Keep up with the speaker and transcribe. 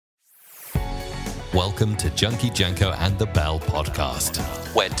Welcome to Junkie Janko and the Bell podcast,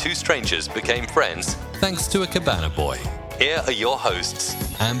 where two strangers became friends thanks to a cabana boy. Here are your hosts,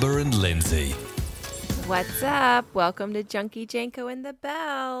 Amber and Lindsey. What's up? Welcome to Junkie Janko and the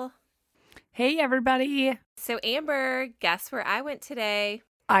Bell. Hey, everybody. So, Amber, guess where I went today?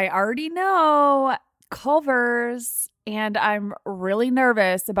 I already know, Culver's, and I'm really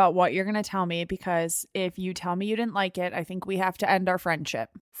nervous about what you're going to tell me because if you tell me you didn't like it, I think we have to end our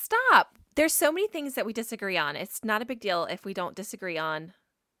friendship. Stop. There's so many things that we disagree on. It's not a big deal if we don't disagree on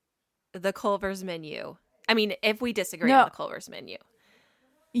the Culver's menu. I mean, if we disagree on the Culver's menu.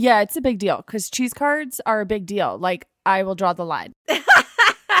 Yeah, it's a big deal because cheese curds are a big deal. Like, I will draw the line.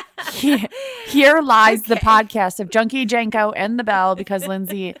 Here lies the podcast of Junkie Janko and the Bell because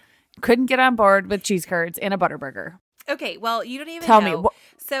Lindsey couldn't get on board with cheese curds and a Butterburger. Okay, well, you don't even Tell know. me.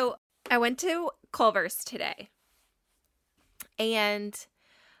 So, I went to Culver's today. And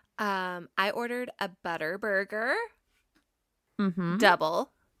I ordered a Butterburger double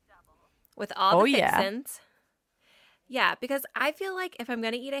with all the fixins. Yeah, because I feel like if I'm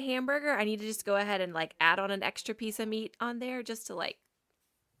going to eat a hamburger, I need to just go ahead and like add on an extra piece of meat on there just to like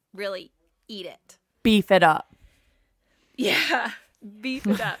really eat it. Beef it up. Yeah, beef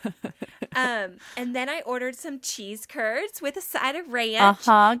it up. And then I ordered some cheese curds with a side of ranch.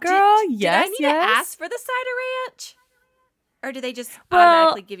 Girl. Did Yes, I need to ask for the side of ranch? Or do they just Well,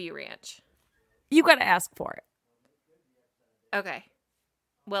 automatically give you ranch? You got to ask for it. Okay.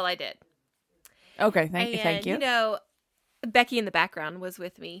 Well, I did. Okay, thank you. You know, Becky in the background was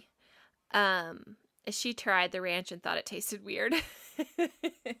with me. She tried the ranch and thought it tasted weird.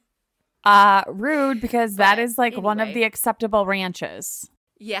 Rude because that is like one of anyway. the acceptable ranches.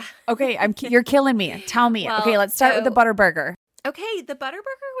 Yeah. Okay, you're killing me. Tell me. Well, okay, let's start with the Butterburger. Okay, the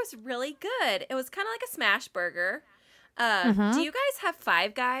Butterburger was really good. It was kind of like a smash burger. Do you guys have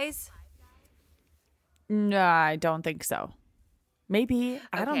Five Guys? No, I don't think so. Maybe.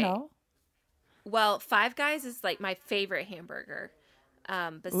 I don't know. Well, Five Guys is like my favorite hamburger.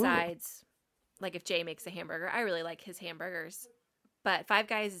 Besides, like if Jay makes a hamburger, I really like his hamburgers. But Five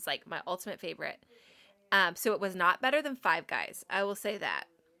Guys is like my ultimate favorite. So it was not better than Five Guys. I will say that.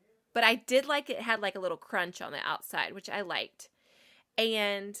 But I did like it had like a little crunch on the outside, which I liked.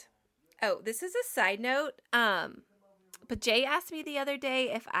 And, this is a side note. But Jay asked me the other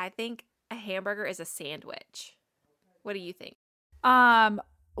day if I think a hamburger is a sandwich. What do you think?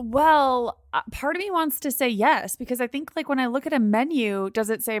 Well, part of me wants to say yes, because I think like when I look at a menu, does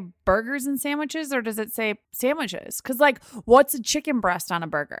it say burgers and sandwiches or does it say sandwiches? Because like, what's a chicken breast on a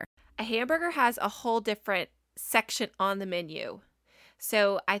burger? A hamburger has a whole different section on the menu.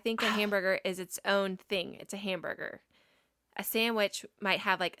 So I think a hamburger is its own thing. It's a hamburger. A sandwich might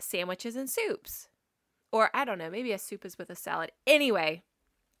have like sandwiches and soups. Or I don't know, maybe a soup is with a salad. Anyway,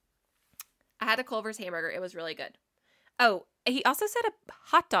 I had a Culver's hamburger. It was really good. Oh, he also said a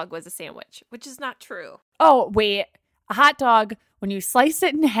hot dog was a sandwich, which is not true. Oh, wait. A hot dog, when you slice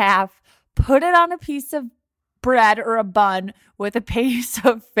it in half, put it on a piece of bread or a bun with a piece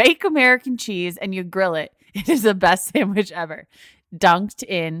of fake American cheese and you grill it. It is the best sandwich ever. Dunked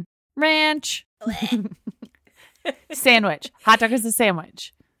in ranch. Sandwich. Hot dog is a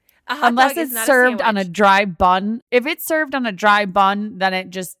sandwich. Unless it's served on a dry bun. If it's served on a dry bun, then it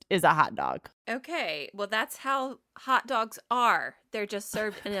just is a hot dog. Okay. Well, that's how hot dogs are. They're just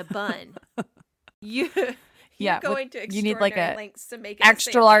served in a bun. You're going to extraordinary you need like a lengths to make it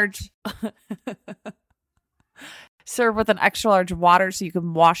extra large. Serve with an extra large water so you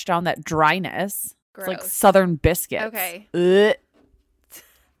can wash down that dryness. Gross. It's like Southern biscuits. Okay. Ugh.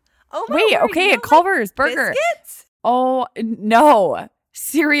 Oh my Wait, word, okay, you a don't Culver's like burger. Biscuits? Oh, no.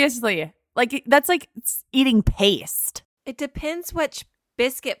 Seriously. Like, that's like eating paste. It depends which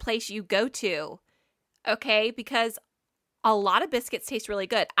biscuit place you go to, okay? Because a lot of biscuits taste really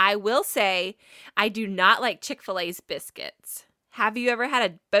good. I will say I do not like Chick-fil-A's biscuits. Have you ever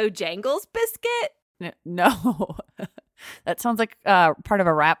had a Bojangles biscuit? No. That sounds like part of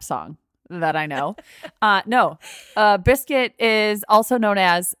a rap song that I know. No. Biscuit is also known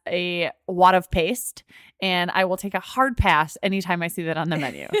as a wad of paste, and I will take a hard pass anytime I see that on the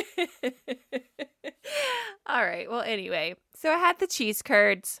menu. All right. Well, anyway, so I had the cheese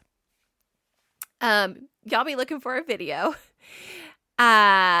curds. Y'all be looking for a video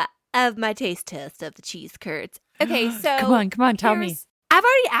of my taste test of the cheese curds. Okay, so come on, tell me. I've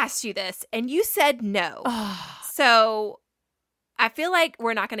already asked you this, and you said no. So I feel like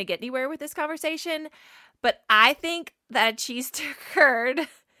we're not going to get anywhere with this conversation, but I think that a cheese curd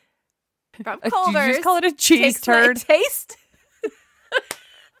from Culver's. Did you just call it a cheese turd? Taste.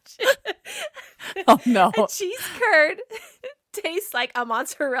 Oh, no. A cheese curd tastes like a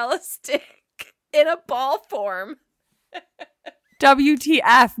mozzarella stick. in a ball form.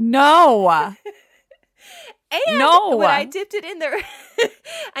 WTF? No. And no. when I dipped it in there,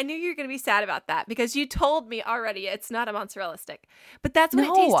 I knew you were going to be sad about that because you told me already it's not a mozzarella stick. But that's what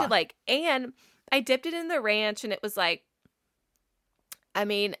it tasted like. And I dipped it in the ranch and it was like, I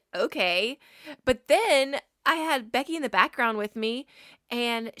mean, okay. But then I had Becky in the background with me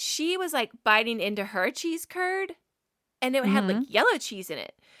and she was like biting into her cheese curd and it had like yellow cheese in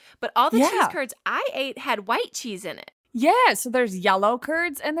it. But all the cheese curds I ate had white cheese in it. Yeah, so there's yellow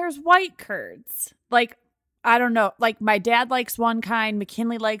curds and there's white curds. Like, I don't know. Like, my dad likes one kind.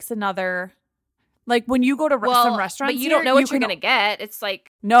 McKinley likes another. Like, when you go to some restaurants, but you don't know what you're going to get. It's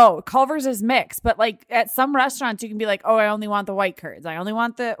like... No, Culver's is mixed. But, like, at some restaurants, you can be like, oh, I only want the white curds. I only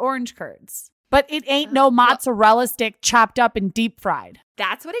want the orange curds. But it ain't no mozzarella stick chopped up and deep fried.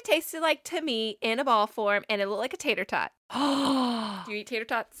 That's what it tasted like to me in a ball form, and it looked like a tater tot. Do you eat tater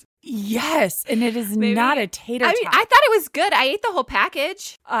tots? Yes, and it is not a tater tot. I mean, I thought it was good. I ate the whole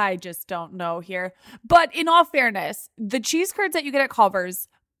package. I just don't know here. But in all fairness, the cheese curds that you get at Culver's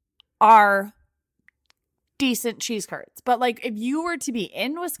are decent cheese curds. But like if you were to be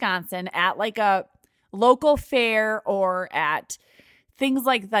in Wisconsin at like a local fair or at things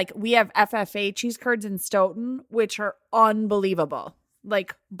like we have FFA cheese curds in Stoughton, which are unbelievable.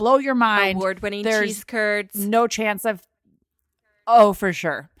 Like blow your mind. Award-winning cheese curds. No chance of, oh, for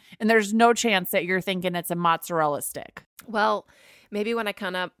sure. And there's no chance that you're thinking it's a mozzarella stick. Well, maybe when I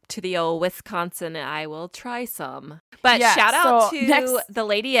come up to the old Wisconsin, I will try some. But shout out to the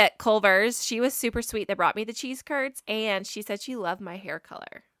lady at Culver's. She was super sweet that brought me the cheese curds, and she said she loved my hair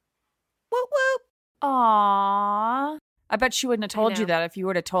color. Whoop, whoop. Aww. I bet she wouldn't have told you that if you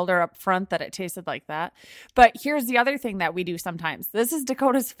would have told her up front that it tasted like that. But here's the other thing that we do sometimes. This is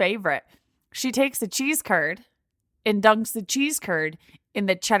Dakota's favorite. She takes a cheese curd and dunks the cheese curd in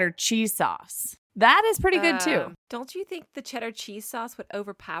the cheddar cheese sauce. That is pretty good too. Don't you think the cheddar cheese sauce would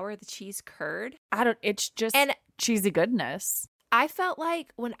overpower the cheese curd? It's just cheesy goodness. I felt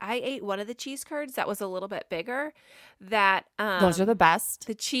like when I ate one of the cheese curds that was a little bit bigger, that those are the best.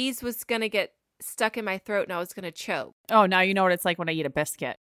 The cheese was going to get stuck in my throat and I was going to choke. Oh, now you know what it's like when I eat a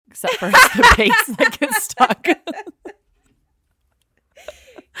biscuit, except for the base that gets stuck. You're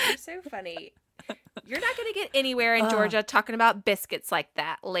so funny. You're not going to get anywhere in Georgia talking about biscuits like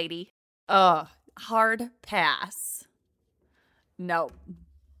that, lady. Hard pass. No.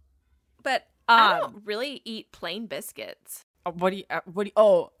 But I don't really eat plain biscuits.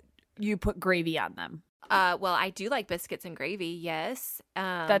 You put gravy on them. Well, I do like biscuits and gravy, yes.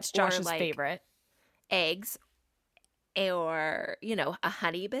 That's Josh's favorite. Eggs or, a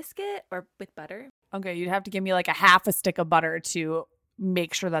honey biscuit or with butter. Okay, you'd have to give me like a half a stick of butter to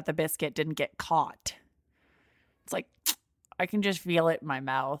make sure that the biscuit didn't get caught. It's like, I can just feel it in my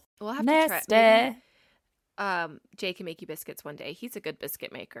mouth. We'll have to try it. Jay can make you biscuits one day. He's a good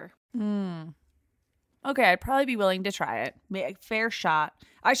biscuit maker. Okay, I'd probably be willing to try it. Fair shot.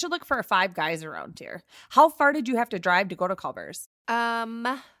 I should look for Five Guys around here. How far did you have to drive to go to Culver's? I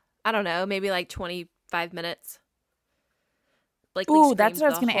don't know, maybe like 25 minutes. Ooh, that's what I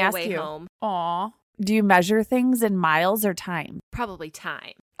was going to ask you. Home. Aw. Do you measure things in miles or time? Probably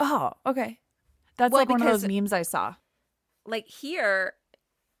time. Oh, okay. That's like one of those memes I saw. Like here,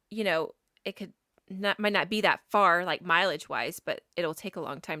 it might not be that far, like mileage wise, but it'll take a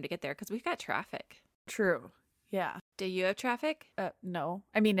long time to get there because we've got traffic. True. Yeah. Do you have traffic? No.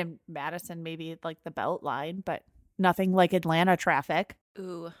 I mean, in Madison, maybe like the Belt Line, but nothing like Atlanta traffic.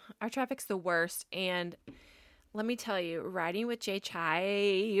 Ooh, our traffic's the worst. And let me tell you, riding with Jay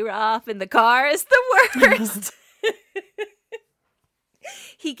Chai-Roff in the car is the worst.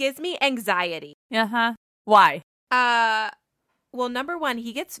 He gives me anxiety. Uh-huh. Why? Well, number one,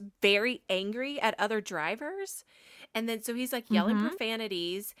 he gets very angry at other drivers. And then so he's like yelling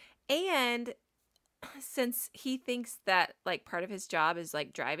profanities. And since he thinks that like part of his job is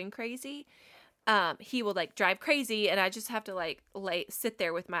like driving crazy, he will like drive crazy. And I just have to like sit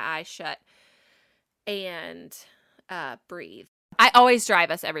there with my eyes shut and breathe. I always drive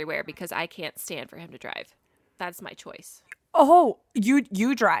us everywhere because I can't stand for him to drive. That's my choice. Oh,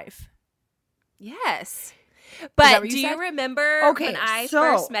 you drive? Yes. But do you remember when I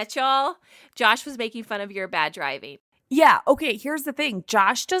first met y'all, Josh was making fun of your bad driving? Yeah. Okay. Here's the thing.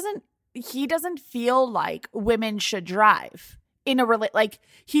 Josh doesn't feel like women should drive like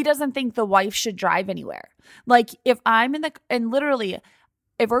he doesn't think the wife should drive anywhere. Like if I'm literally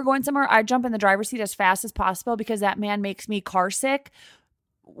if we're going somewhere, I jump in the driver's seat as fast as possible because that man makes me car sick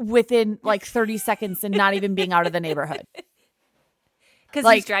within like 30 seconds and not even being out of the neighborhood. Because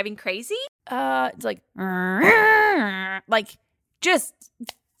he's driving crazy? It's like just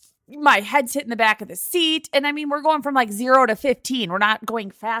my head's hitting the back of the seat. And I mean, we're going from like 0 to 15. We're not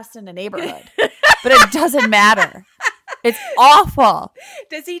going fast in the neighborhood, but it doesn't matter. It's awful.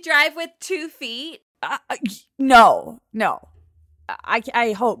 Does he drive with 2 feet? No.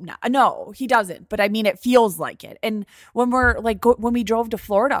 I hope not. No, he doesn't. But I mean, it feels like it. And when we're like, when we drove to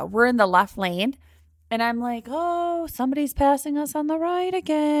Florida, we're in the left lane. And I'm like, oh, somebody's passing us on the right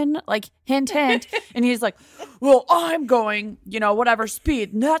again. Like, hint, hint. And he's like, well, I'm going, whatever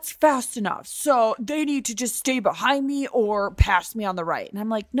speed. And that's fast enough. So they need to just stay behind me or pass me on the right. And I'm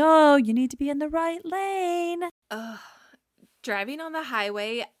like, no, you need to be in the right lane. Driving on the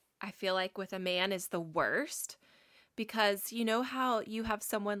highway, I feel like with a man is the worst. Because you know how you have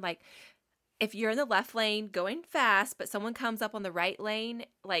someone like, if you're in the left lane going fast, but someone comes up on the right lane,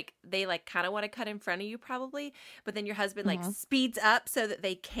 like they like kind of want to cut in front of you probably, but then your husband like speeds up so that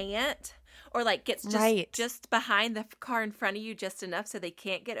they can't, or like gets just behind the car in front of you just enough so they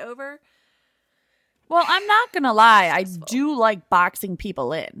can't get over. Well, I'm not going to lie. I do like boxing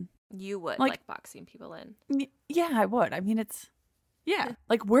people in. You would like boxing people in. Yeah, I would. I mean, yeah.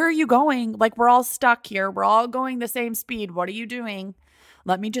 Like, where are you going? Like, we're all stuck here. We're all going the same speed. What are you doing?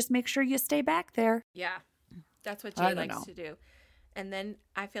 Let me just make sure you stay back there. Yeah. That's what Jay likes to do. And then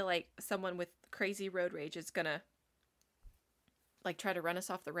I feel like someone with crazy road rage is going to like try to run us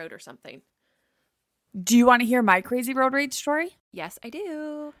off the road or something. Do you want to hear my crazy road rage story? Yes, I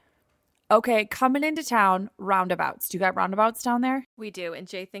do. Okay, coming into town, roundabouts. Do you got roundabouts down there? We do. And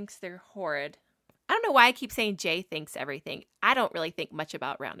Jay thinks they're horrid. I don't know why I keep saying Jay thinks everything. I don't really think much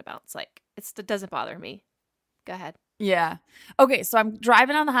about roundabouts. Like, it doesn't bother me. Go ahead. Yeah. Okay, so I'm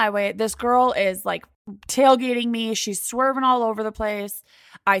driving on the highway. This girl is like tailgating me. She's swerving all over the place.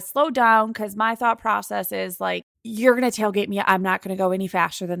 I slow down because my thought process is like, you're going to tailgate me. I'm not going to go any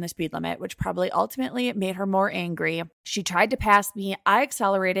faster than the speed limit, which probably ultimately made her more angry. She tried to pass me. I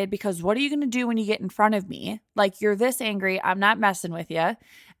accelerated because what are you going to do when you get in front of me? Like, you're this angry. I'm not messing with you.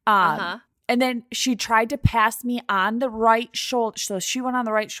 And then she tried to pass me on the right shoulder. So she went on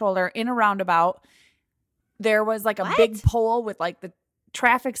the right shoulder in a roundabout. There was like a big pole with like the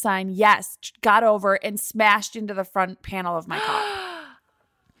traffic sign. Yes, got over and smashed into the front panel of my car.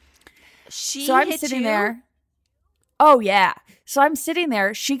 So I'm sitting there. Oh, yeah. So I'm sitting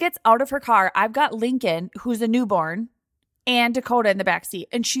there. She gets out of her car. I've got Lincoln, who's a newborn, and Dakota in the backseat.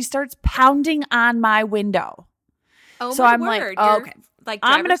 And she starts pounding on my window. Oh, so my I'm word. like, oh, okay. Like,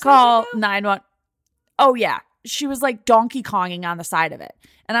 I'm going to call 911. Oh, yeah. She was like Donkey Konging on the side of it.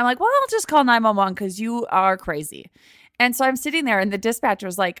 And I'm like, well, I'll just call 911 because you are crazy. And so I'm sitting there and the dispatcher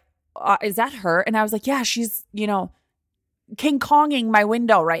was like, is that her? And I was like, yeah, she's, King Konging my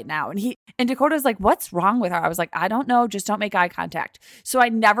window right now. And Dakota's like, what's wrong with her? I was like, I don't know. Just don't make eye contact. So I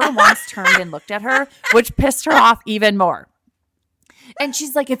never once turned and looked at her, which pissed her off even more. And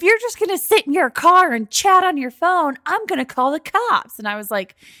she's like, if you're just going to sit in your car and chat on your phone, I'm going to call the cops. And I was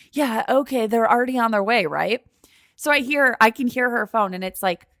like, yeah, okay, they're already on their way, right? So I can hear her phone and it's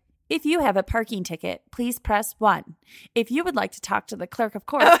like, if you have a parking ticket, please press 1. If you would like to talk to the clerk of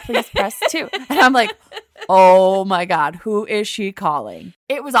court, please press 2. And I'm like, oh my God, who is she calling?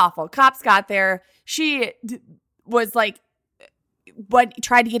 It was awful. Cops got there. She was like,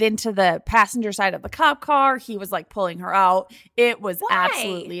 tried to get into the passenger side of the cop car. He was like pulling her out. It was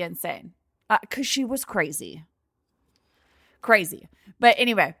absolutely insane. Because she was crazy. Crazy. But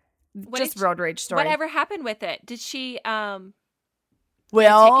anyway, road rage story. Whatever happened with it? Did she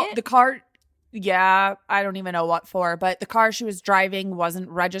well, the car, yeah, I don't even know what for, but the car she was driving wasn't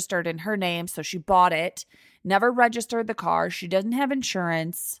registered in her name, so she bought it, never registered the car. She doesn't have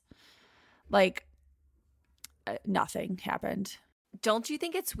insurance. Like, nothing happened. Don't you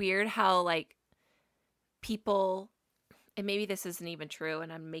think it's weird how, like, people, and maybe this isn't even true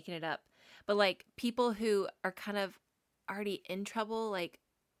and I'm making it up, but, like, people who are kind of already in trouble, like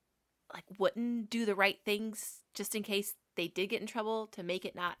wouldn't do the right things just in case they did get in trouble to make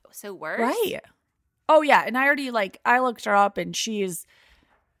it not so worse. Right. Oh, yeah. And I looked her up and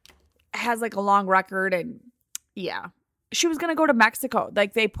has like a long record and yeah. She was going to go to Mexico.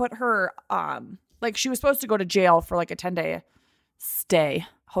 Like they put her, like she was supposed to go to jail for like a 10-day stay,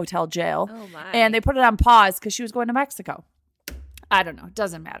 hotel jail. Oh my. And they put it on pause because she was going to Mexico. I don't know. It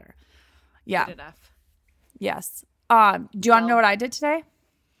doesn't matter. Yeah. Good enough. Yes. Do you want to know what I did today?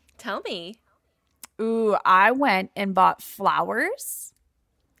 Tell me. Ooh, I went and bought flowers,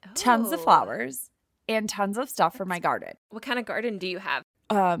 tons of flowers, and tons of stuff for my garden. What kind of garden do you have?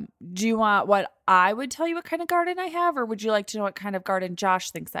 Do you want what I would tell you what kind of garden I have, or would you like to know what kind of garden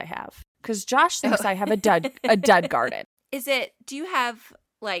Josh thinks I have? Because Josh thinks I have a dud garden. Do you have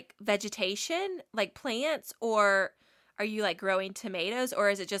like vegetation, like plants, or Are you like growing tomatoes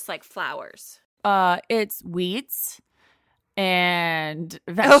or is it just like flowers? It's wheats and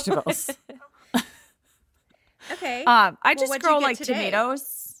vegetables. Okay. I just grow like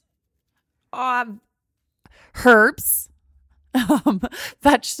tomatoes, herbs,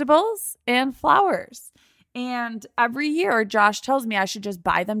 vegetables, and flowers. And every year, Josh tells me I should just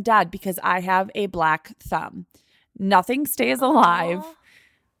buy them dead because I have a black thumb. Nothing stays alive. Aww.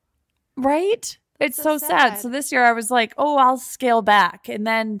 Right? It's so sad. So this year I was like, oh, I'll scale back. And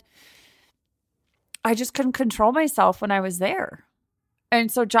then I just couldn't control myself when I was there.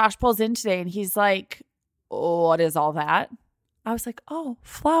 And so Josh pulls in today and he's like, oh, what is all that? I was like, oh,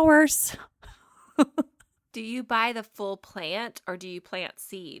 flowers. Do you buy the full plant or do you plant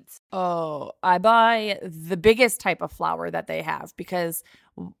seeds? Oh, I buy the biggest type of flower that they have because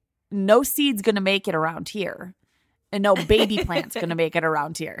no seed's going to make it around here. And no baby plant's going to make it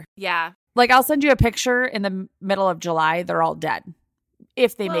around here. Yeah. Like I'll send you a picture in the middle of July. They're all dead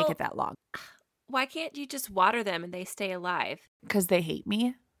if they make it that long. Why can't you just water them and they stay alive? Because they hate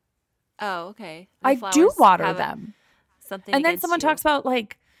me. Oh, okay. I do water them. Something and then someone talks about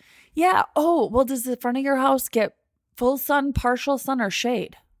like, yeah, oh, well, does the front of your house get full sun, partial sun, or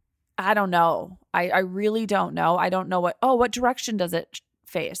shade? I don't know. I really don't know. I don't know what direction does it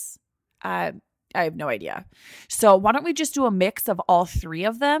face? I have no idea. So why don't we just do a mix of all three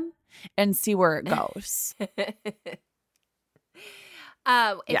of them and see where it goes?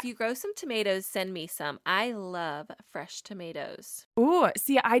 If you grow some tomatoes, send me some. I love fresh tomatoes. Ooh,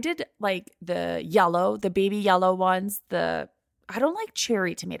 see, I did like the baby yellow ones. I don't like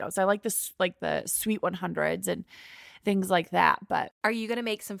cherry tomatoes. I like the sweet 100s and things like that. But are you gonna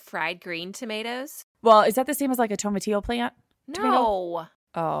make some fried green tomatoes? Well, is that the same as like a tomatillo plant? No. Tomato?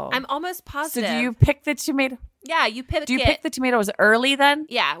 Oh, I'm almost positive. So do you pick the tomato? Yeah, you pick. Do you pick the tomatoes early then?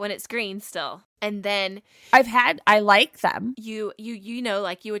 Yeah, when it's green still, and then I like them. You know,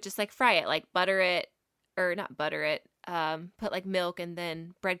 like you would just like fry it, like butter it, or not butter it. Put like milk and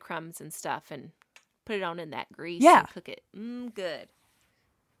then breadcrumbs and stuff, and put it on in that grease. Yeah, and cook it. Good.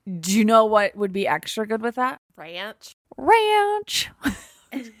 Do you know what would be extra good with that? Ranch.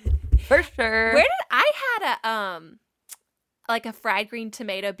 For sure. Where did I had a like a fried green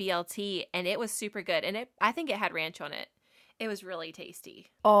tomato BLT, and it was super good, and I think it had ranch on it. It was really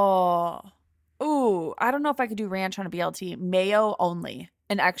tasty. Oh, ooh, I don't know if I could do ranch on a BLT. Mayo only,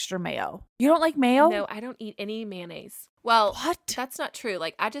 an extra mayo. You don't like mayo? No, I don't eat any mayonnaise. Well, what? That's not true.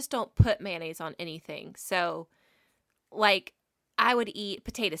 Like I just don't put mayonnaise on anything. So, like I would eat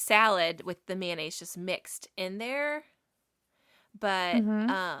potato salad with the mayonnaise just mixed in there. But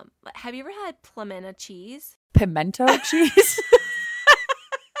have you ever had pimento cheese? Pimento cheese?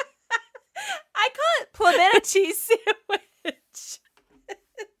 I call it pimento cheese sandwich.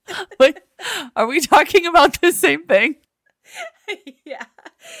 Wait, are we talking about the same thing? Yeah.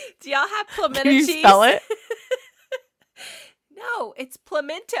 Do y'all have pimento Can you cheese? spell it? No, it's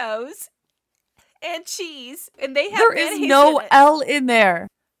pimentos and cheese, and they have there is no L in there.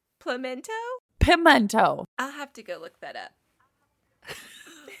 Pimento. I'll have to go look that up.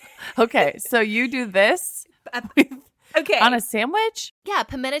 Okay, so you do this okay on a sandwich? Yeah,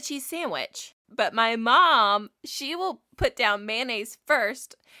 pimento cheese sandwich. But my mom, she will put down mayonnaise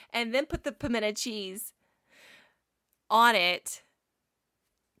first and then put the pimento cheese on it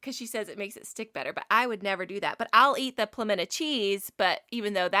because she says it makes it stick better. But I would never do that. But I'll eat the pimento cheese, but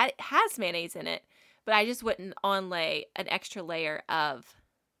even though that has mayonnaise in it, but I just wouldn't onlay an extra layer of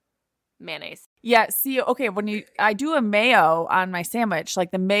mayonnaise. Yeah, see, okay, when I do a mayo on my sandwich,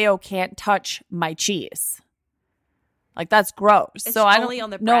 like the mayo can't touch my cheese. Like that's gross. It's so I only don't on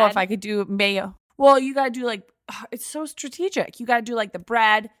the know bread? if I could do mayo. Well, you got to do like, it's so strategic. You got to do like the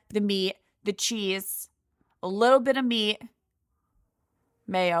bread, the meat, the cheese, a little bit of meat,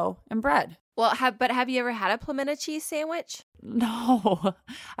 mayo, and bread. Well, have you ever had a pimento cheese sandwich? No,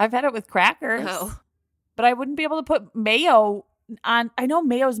 I've had it with crackers. Oh. But I wouldn't be able to put mayo on. I know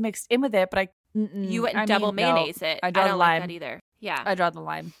mayo's mixed in with it, but you wouldn't double mayonnaise it. I don't like that either. Yeah. I draw the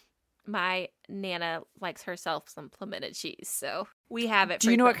line. My Nana likes herself some pimento cheese, so we have it.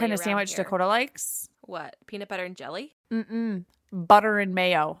 Do you know what kind of sandwich here. Dakota likes? What? Peanut butter and jelly? Butter and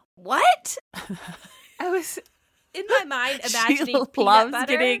mayo. What? I was in my mind imagining peanut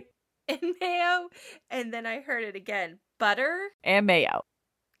butter and mayo, and then I heard it again. Butter and mayo.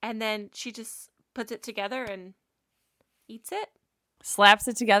 And then she just puts it together and eats it? Slaps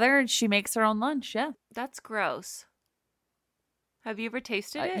it together and she makes her own lunch, yeah. That's gross. Have you ever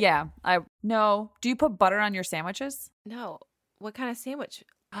tasted it? Yeah. No. Do you put butter on your sandwiches? No. What kind of sandwich?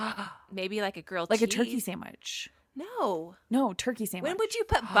 Maybe like a grilled cheese? Like a turkey sandwich. No. No, turkey sandwich. When would you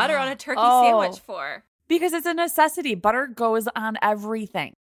put butter on a turkey sandwich for? Because it's a necessity. Butter goes on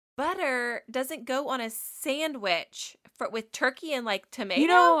everything. Butter doesn't go on a sandwich with turkey and like tomato. You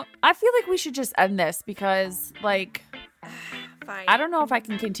know, I feel like we should just end this because like Fine. I don't know if I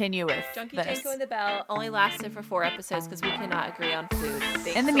can continue with Junkie this. Janko and the Bell only lasted for 4 episodes because we cannot agree on food.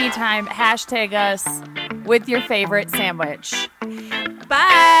 Thanks In the a meantime, hashtag us with your favorite sandwich. lot.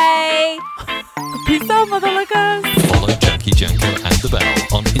 Bye. Peace out, motherlickers. Follow Junkie Janko and the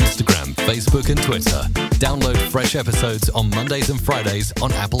Bell on Instagram, Facebook, and Twitter. Download fresh episodes on Mondays and Fridays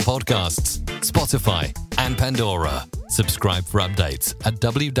on Apple Podcasts, Spotify, and Pandora. Subscribe for updates at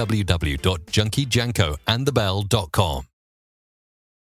www.junkiejankoandthebell.com.